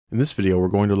In this video, we're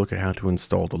going to look at how to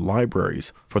install the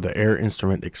libraries for the Air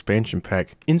Instrument Expansion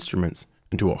Pack instruments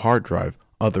into a hard drive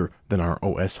other than our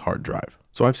OS hard drive.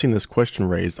 So I've seen this question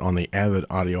raised on the Avid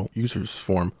Audio users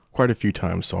forum quite a few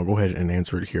times, so I'll go ahead and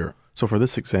answer it here. So for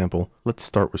this example, let's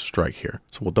start with Strike here.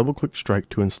 So we'll double click Strike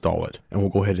to install it, and we'll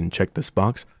go ahead and check this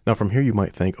box. Now from here you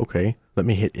might think, okay, let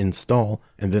me hit install,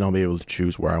 and then I'll be able to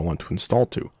choose where I want to install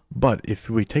to. But if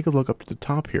we take a look up to the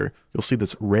top here, you'll see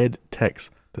this red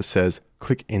text that says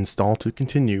click install to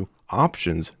continue,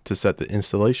 options to set the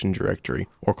installation directory,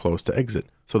 or close to exit.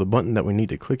 So the button that we need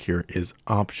to click here is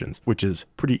options, which is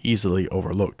pretty easily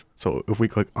overlooked. So if we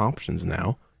click options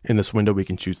now, in this window we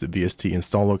can choose the VST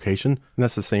install location, and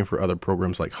that's the same for other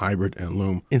programs like Hybrid and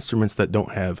Loom, instruments that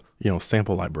don't have,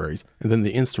 sample libraries. And then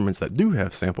the instruments that do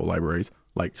have sample libraries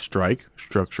like Strike,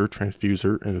 Structure,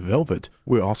 Transfuser, and Velvet,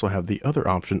 we also have the other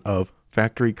option of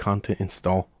factory content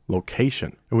install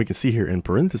location. And we can see here in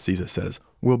parentheses it says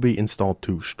will be installed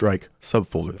to Strike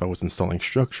subfolder. If I was installing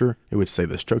Structure, it would say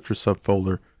the Structure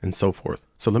subfolder and so forth.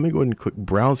 So let me go ahead and click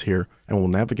browse here, and we'll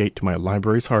navigate to my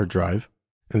libraries hard drive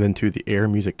and then to the Air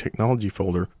Music Technology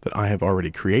folder that I have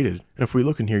already created. And if we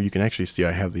look in here, you can actually see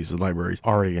I have these libraries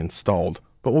already installed,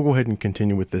 but we'll go ahead and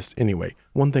continue with this anyway.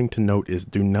 One thing to note is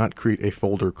do not create a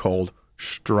folder called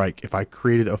Strike. If I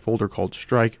created a folder called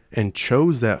Strike and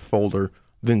chose that folder,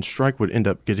 then Strike would end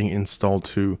up getting installed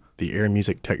to the Air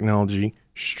Music Technology,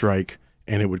 Strike,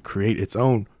 and it would create its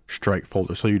own Strike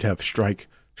folder. So you'd have Strike,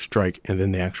 Strike, and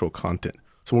then the actual content.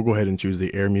 So we'll go ahead and choose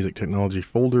the Air Music Technology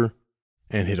folder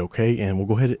and hit OK, and we'll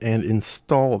go ahead and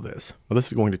install this. Well, this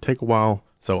is going to take a while,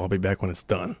 so I'll be back when it's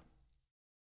done.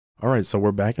 Alright, so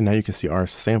we're back, and now you can see our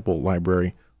sample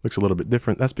library looks a little bit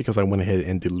different. That's because I went ahead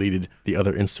and deleted the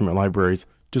other instrument libraries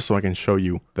just so I can show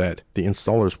you that the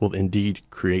installers will indeed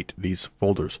create these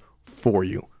folders for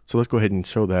you. So let's go ahead and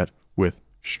show that with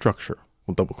Structure.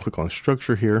 We'll double click on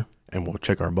Structure here, and we'll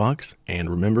check our box, and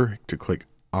remember to click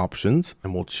Options,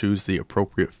 and we'll choose the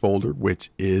appropriate folder, which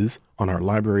is on our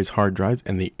libraries hard drive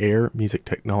and the Air Music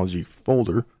Technology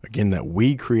folder, again, that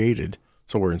we created.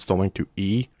 So we're installing to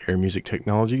Air Music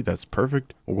Technology. That's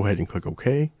perfect. We'll go ahead and click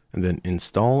OK and then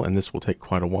install, and this will take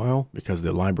quite a while because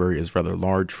the library is rather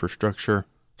large for Structure.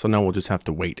 So now we'll just have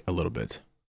to wait a little bit.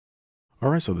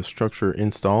 Alright, so the Structure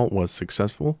install was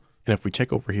successful. And if we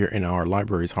check over here in our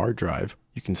libraries hard drive,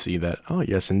 you can see that, oh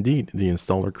yes, indeed, the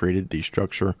installer created the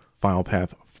Structure file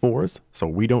path for us. So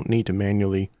we don't need to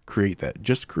manually create that.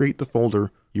 Just create the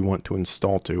folder you want to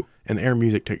install to. And Air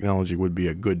Music Technology would be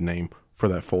a good name for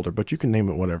that folder, but you can name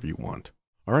it whatever you want.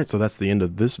 Alright, so that's the end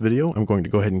of this video. I'm going to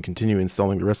go ahead and continue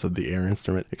installing the rest of the Air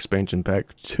Instrument Expansion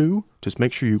Pack 2. Just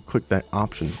make sure you click that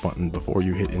Options button before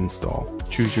you hit install.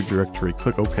 Choose your directory,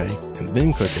 click OK, and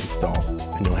then click install,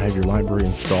 and you'll have your library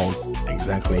installed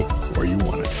exactly where you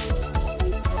want it.